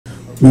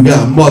We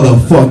got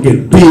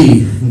motherfucking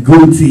B.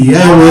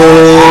 Gutierrez.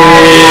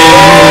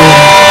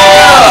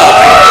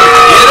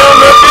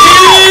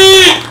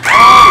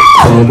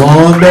 Come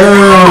on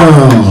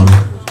down.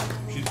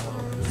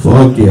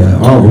 Fuck yeah.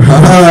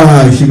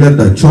 Alright. She got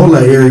the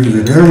chola earrings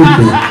and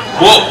everything.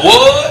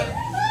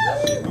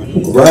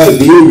 What? Right,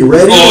 B, you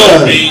ready?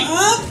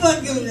 I'm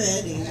fucking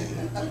ready.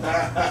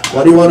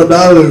 Why do you want to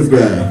battle this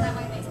guy?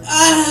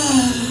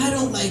 I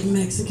don't like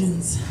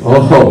Mexicans.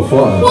 Oh,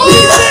 fuck.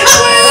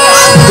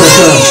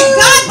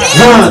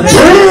 God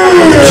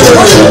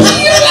damn!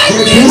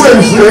 You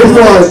went straight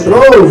for our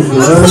throats, I'm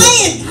man.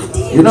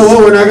 playing. You know what?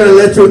 We're not gonna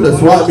let you in the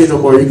SWAT meet no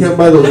more. You can't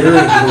buy those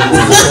earrings.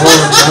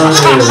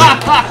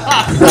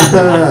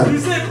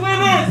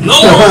 No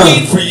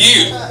weed for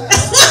you.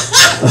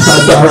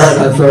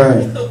 That's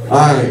alright.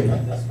 Alright,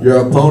 your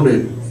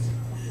opponent.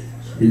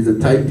 He's a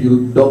type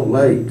you don't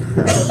like.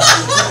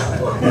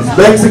 He's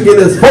Mexican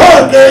as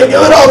fuck, man.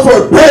 Give it up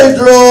for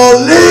Pedro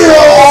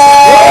Leo!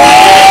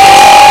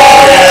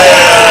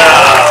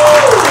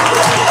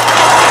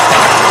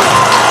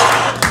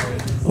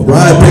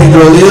 Alright,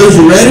 Pedro Leos,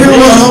 you ready or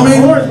what, homie?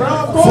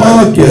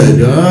 Fuck yeah,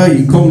 dog.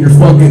 You comb your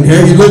fucking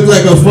hair. You look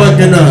like a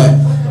fucking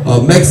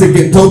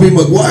Mexican Toby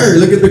Maguire.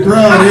 Look at the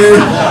crowd, eh?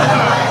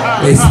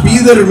 Hey,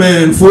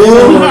 Spider-Man, fool. Hey,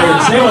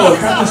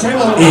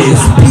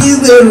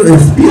 Spider-Man.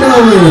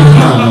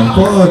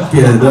 Fuck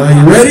yeah, dog.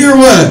 You ready or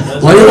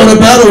what? Why you want to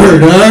battle her,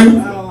 dog?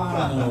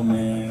 Oh,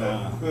 man.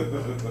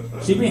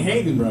 She be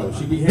hating, bro.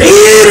 She be hating.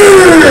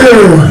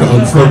 Hater!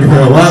 I'm fucking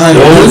her. Why?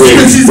 Just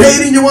because she's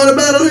hating, you want to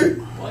battle her?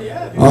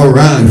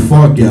 Alright,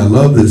 fuck yeah, I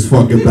love this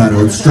fucking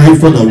battle. It's straight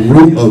from the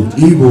root of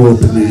evil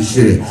up in this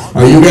shit.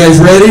 Are you guys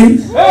ready?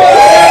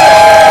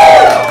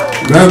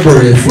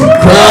 Remember, if you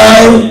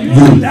cry,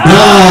 you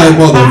die,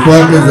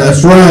 motherfuckers.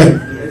 That's right.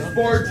 It's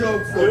 4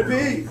 jokes for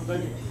B.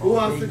 Who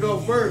wants to go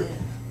first?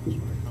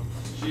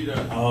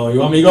 Oh, you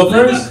want me to go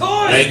first?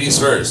 Ladies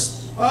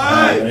first.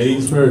 Alright.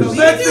 Ladies The first.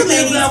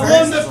 Mexicans that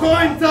won the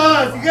coin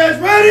toss. You guys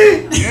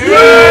ready?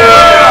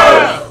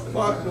 Yeah!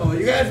 Fuck no.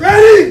 You guys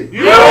ready?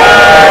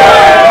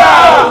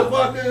 Yeah!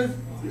 Motherfuckers.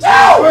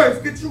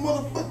 First, get your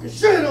motherfucking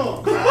shit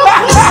on.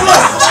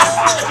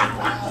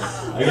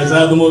 I guess I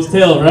have the most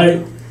tail,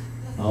 right?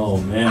 Oh,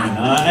 man.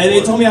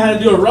 They told me I had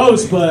to do a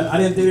roast, but I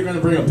didn't think they were going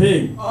to bring a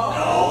pig.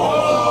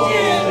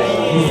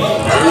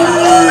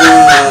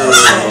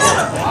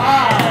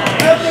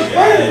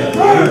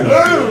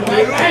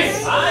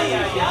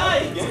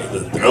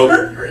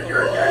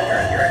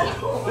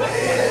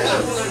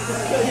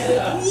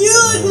 You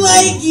look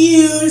like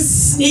you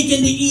sneak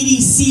into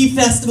EDC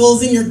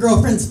festivals in your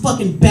girlfriend's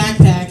fucking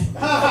backpack.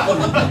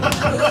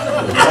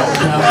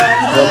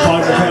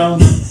 Pocket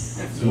pound.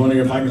 Just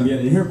wondering if I can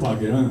get in your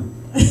pocket, huh?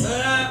 Oh,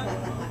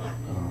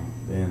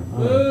 damn.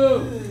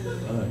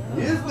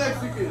 He is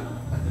Mexican.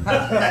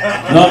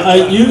 No,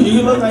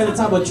 you look like the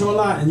type of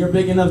chola, and you're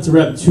big enough to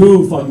rep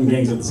 2 fucking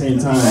gangs at the same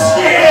time.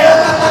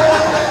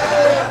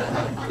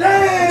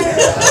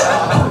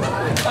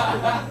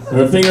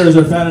 Her fingers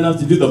are fat enough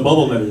to do the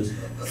bubble letters.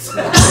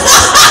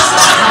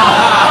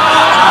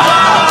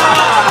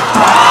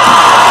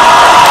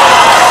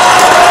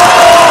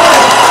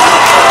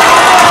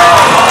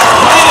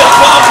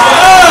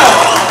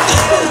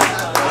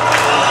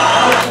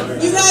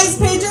 You guys,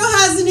 Pedro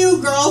has a new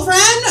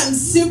girlfriend. I'm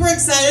super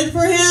excited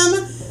for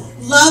him.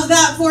 Love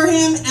that for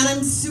him. And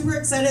I'm super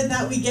excited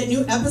that we get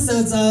new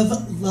episodes of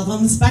Love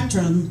on the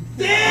Spectrum.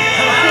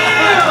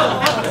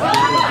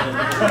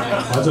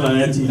 Watch it on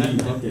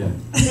MTV. Fuck yeah.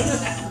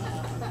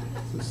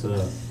 What's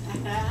up?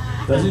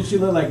 Doesn't she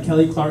look like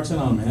Kelly Clarkson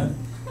on meth?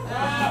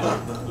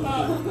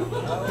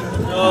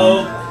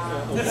 No.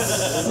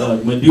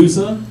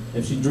 Medusa,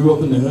 if she drew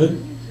open the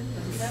hood.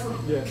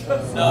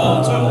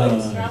 No.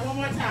 Try one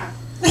more time.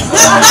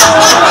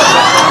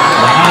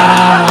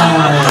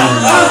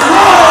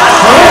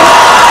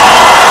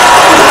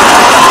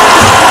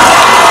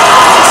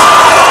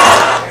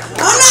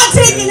 I'm not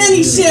taking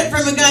any shit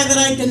from a guy that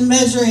I can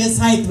measure his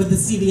height with a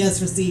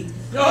CVS receipt.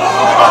 I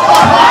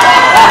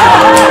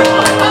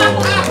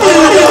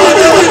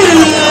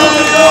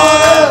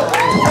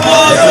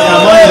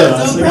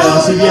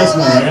got CVS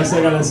money. I guess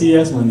I got a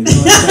CVS money. They don't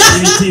accept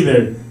DVT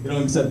there. They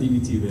don't accept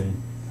DVT there.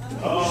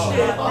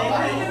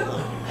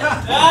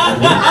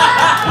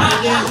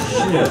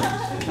 Shit.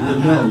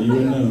 You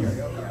would know.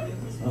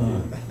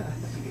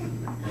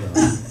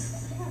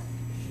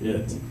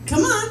 Shit.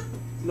 Come on.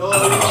 No. You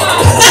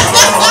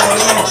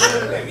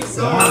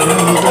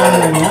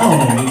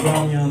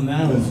got me on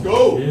that one. Let's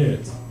go.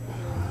 Shit.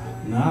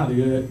 Nah,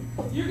 dude.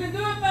 You can do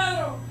it,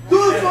 Pedro.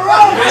 Do it for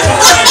us.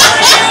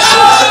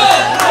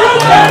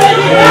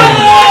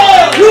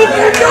 You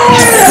can do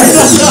it!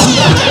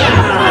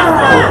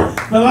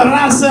 For la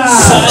raza!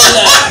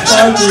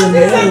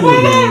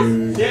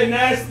 Get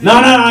nasty. No.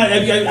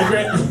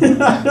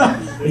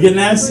 You get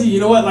nasty. You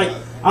know what? Like,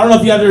 I don't know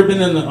if you have ever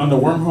been on the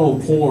wormhole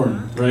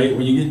porn, right?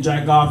 When you get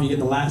jacked off, you get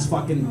the last,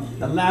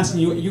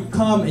 and you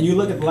come and you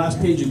look at the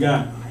last page you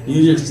got, and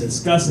you're just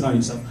disgusted on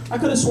yourself. I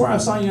could have swore I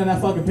saw you on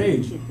that fucking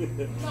page. No,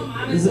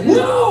 Is it?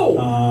 No!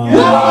 Get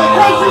out of my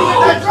country with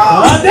that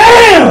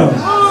Damn!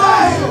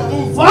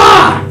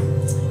 Fuck!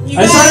 You I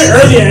guys, started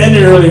early and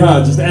ended early,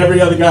 huh? Just every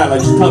other guy,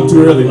 like, just come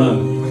too early, huh?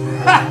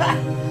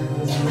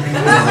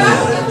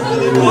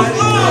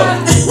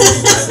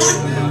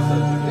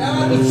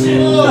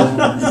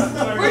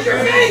 Where's your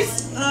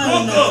face?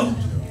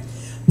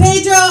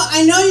 Pedro,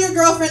 I know your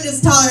girlfriend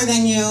is taller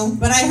than you,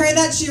 but I heard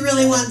that she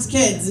really wants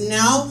kids. And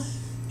now,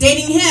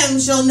 dating him,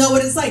 she'll know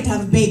what it's like to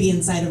have a baby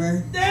inside of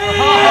her.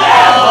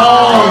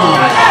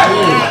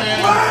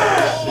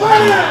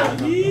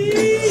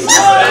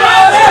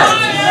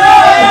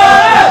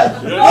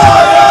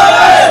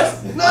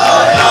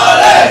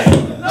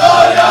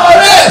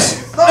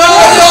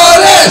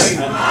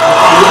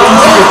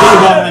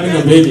 About having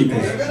a baby,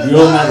 because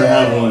you'll never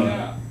have one.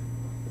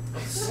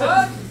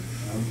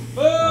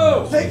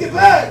 Take it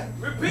back.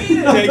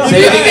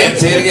 Say it again.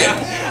 Say it again.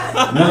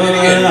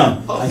 No.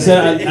 I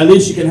said at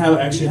least you can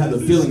actually have the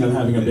feeling of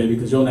having a baby,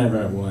 because you'll never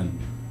have one.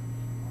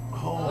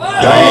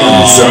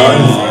 Damn,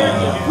 son.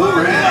 For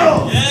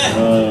real.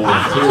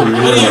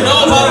 What do you know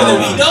about it that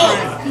we don't?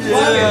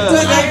 Do I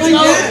got one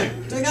more?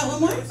 Do I got one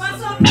more?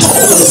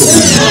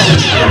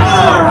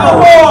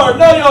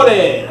 No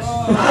llores.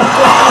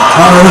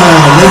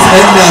 Alright, let's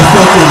end that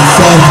fucking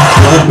soft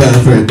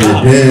bloodbath right there.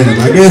 Damn,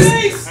 I guess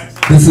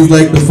this is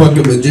like the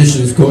fucking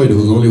magician's coin. It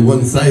was only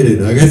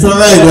one-sided. I guess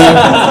alright,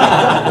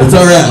 dog. It's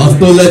alright. I'll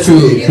still let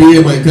you be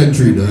in my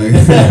country, dog.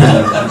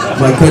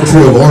 My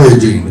country of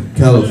origin,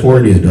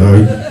 California,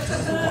 dog.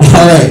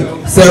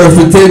 Alright, Sarah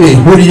Fatini,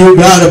 who do you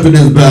got up in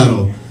this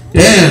battle?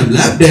 Damn,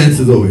 lap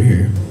dances over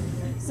here.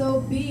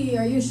 So B,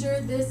 are you sure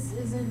this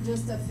isn't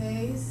just a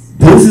phase?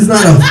 This is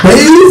not a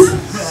phase?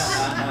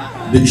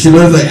 She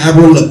looks like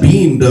Avril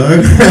Lavigne,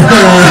 dog.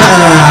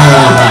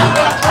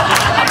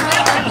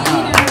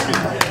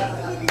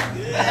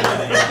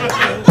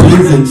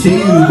 Cheese and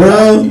cheese,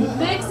 bro.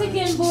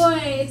 Mexican boy,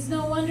 it's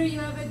no wonder you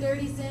have a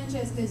dirty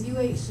Sanchez, because you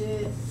ate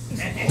shit.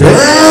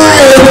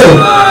 Damn!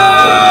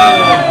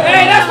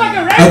 Hey, that's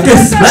fucking I racist. can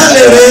smell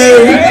it,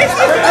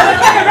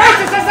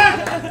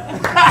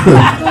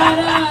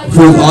 But,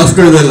 Fool,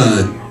 Oscar de la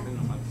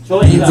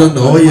Pizza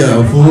Noya,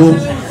 fool.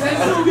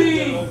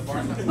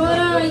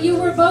 you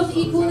were both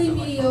equally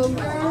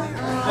mediocre.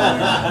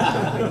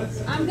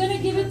 I'm gonna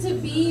give it to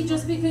B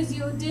just because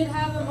you did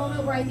have a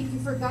moment where I think you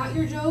forgot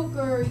your joke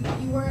or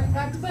you weren't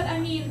practiced. But I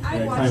mean,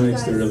 I watched you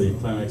guys.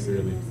 Climaxed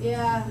early.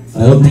 Yeah. I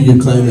don't think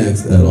you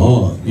climaxed at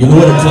all. You know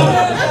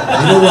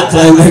what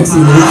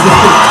climaxing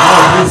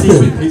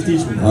is? Please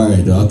teach me. All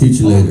right, I'll teach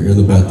you later in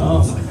the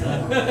bathroom.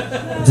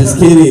 Just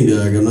kidding,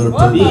 dog. I'm not a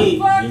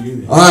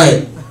pervert. All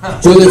right,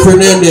 Julian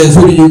Fernandez,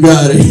 who do you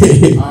got?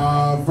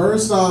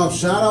 First off,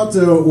 shout out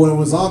to what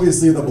was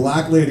obviously the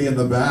black lady in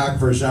the back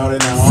for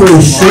shouting out.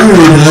 For sure,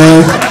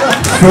 man.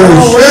 For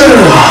sure.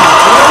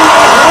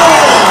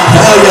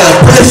 Hell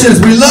yeah, Precious,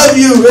 we love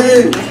you,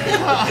 man.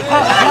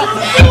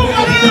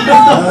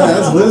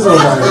 That's Lizzo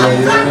right there.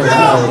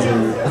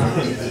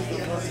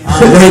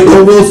 Hey,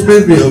 don't Will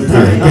Smith me up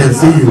there. I can't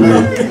see you,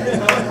 man.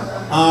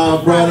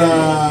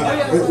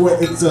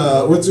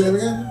 What's your name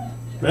again?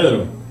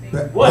 Pedro.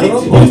 What? Of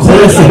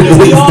course it is,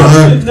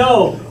 dog.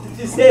 No.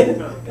 You said it.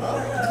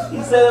 He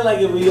said it like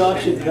if we all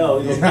should know.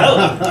 He goes, Pedro.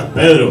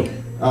 Pedro.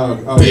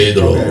 Okay.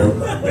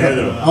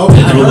 Pedro. Oh,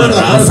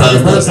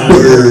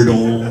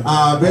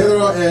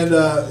 Pedro and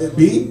B?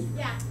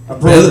 Yeah.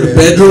 Appropriate.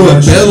 Pedro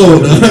and Bello,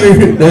 dog.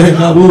 They're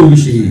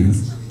kabooshies.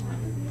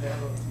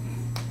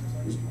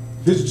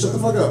 Dude, shut the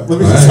fuck up. Let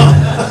me All just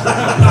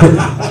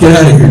right. Get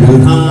out of here,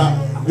 dude.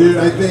 Dude,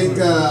 I think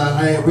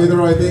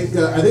Pedro. I think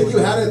you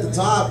had it at the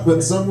top,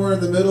 but somewhere in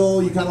the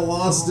middle, you kind of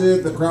lost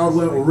it. The crowd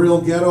went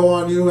real ghetto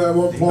on you at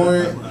one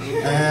point,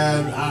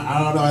 and I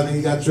don't know. I think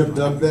you got tripped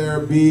up there.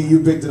 B, you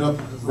picked it up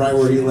right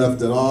where he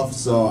left it off.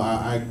 So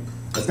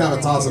it's kind of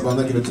a toss up. I'm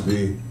gonna give it to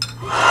B.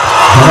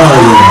 Hell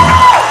yeah.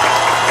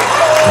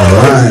 All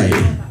right.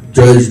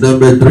 Judge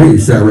number 3,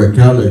 Sarah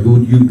Keller.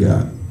 Who you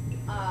got?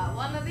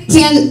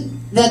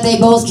 That they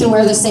both can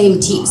wear the same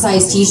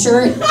size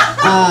T-shirt.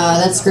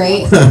 That's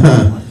great.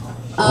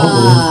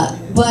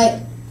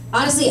 But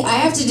honestly, I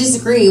have to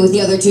disagree with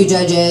the other two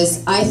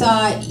judges. I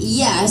thought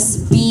yes,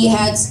 B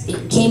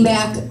came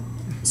back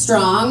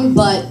strong,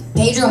 but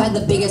Pedro had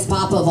the biggest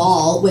pop of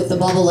all with the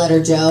bubble letter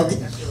joke.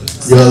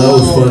 So, Yeah, that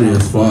was funny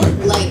as fuck.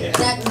 Like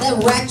that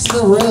wrecked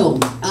the room.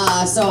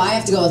 So I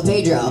have to go with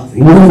Pedro.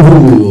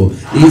 Ooh,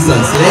 he's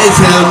a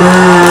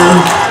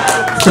sledgehammer.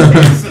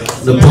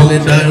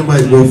 Napoleon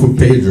Dynamite go for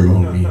Pedro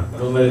on me.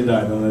 Don't let it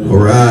die. All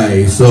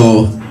right,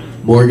 so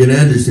Morgan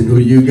Anderson, who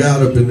you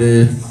got up in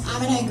there?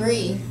 I'm gonna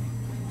agree.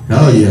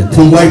 Hell yeah,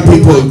 2 white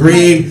people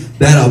agreeing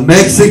that a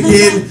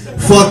Mexican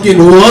fucking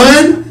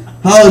won?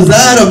 How is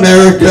that,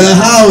 America?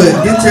 How it?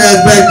 Get your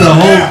ass back to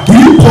Home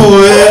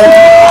Depot, man.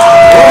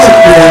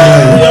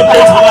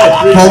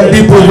 Home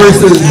Depot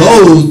versus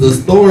Lowe's, the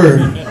store.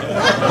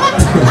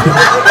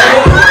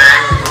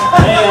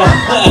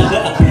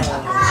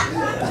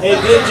 hey,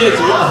 digits.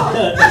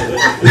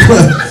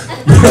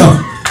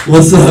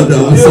 What's up,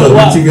 though? What's up?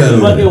 What you got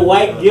over there? Fucking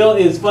white guilt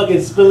is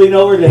fucking spilling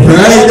over to Right,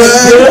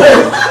 guys?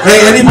 Hey,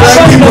 any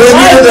black people in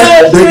here,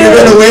 they're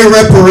giving away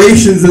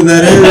reparations in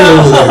that area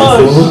over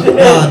there, fool.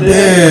 God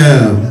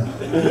damn.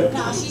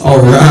 All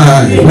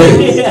right.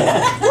 Wait.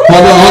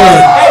 Hold on.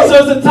 Hey, so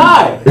it's a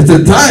tie. It's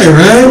a tie,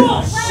 right?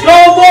 No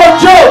more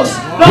jokes.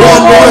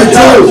 One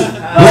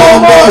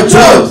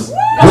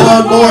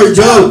more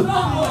joke.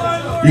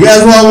 You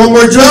guys want one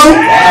more joke?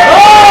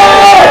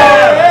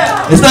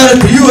 It's not up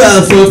to you,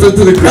 asshole. It's up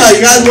to the crowd.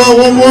 You guys want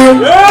one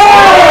more?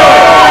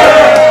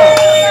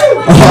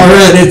 All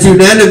right, it's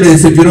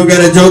unanimous. If you don't got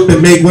a joke,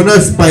 then make one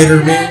up,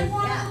 Spider-Man. You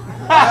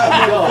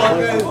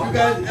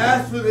guys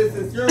asked for this.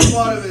 It's your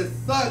part of it. It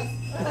sucks.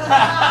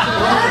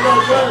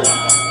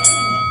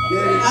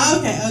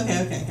 Okay.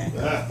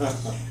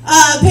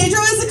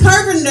 Pedro is a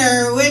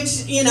carpenter,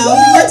 which, you know,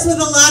 he works with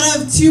a lot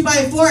of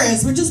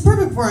 2x4s, which is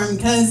perfect for him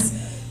because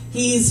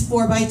he's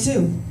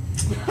 4x2.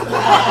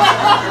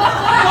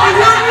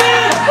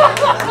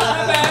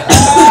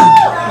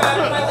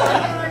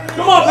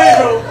 Come on,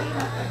 Pedro.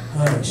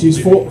 She's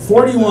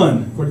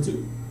 41.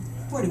 42?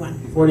 41.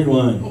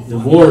 41.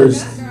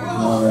 Divorced. Fuck,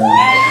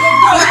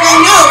 I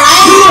know,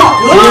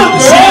 right?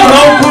 She's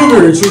no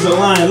cougar. She's a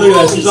lion. Look at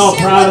that. She's all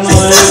proud and all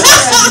that.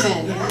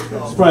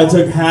 She probably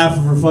took half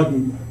of her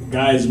fucking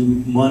guy's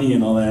money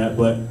and all that,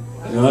 but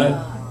you know what?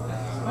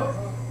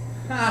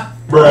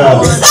 Bruh.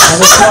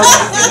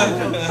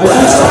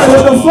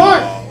 What the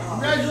fuck?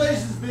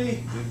 Congratulations, B.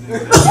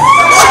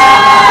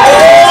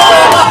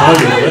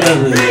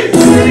 Whatever.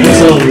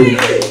 It's over.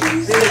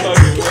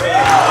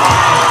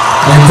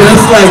 And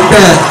just like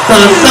that,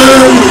 dun,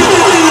 dun,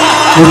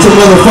 it's a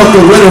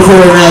motherfucking winner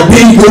for that.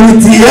 B.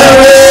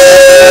 Gutierrez.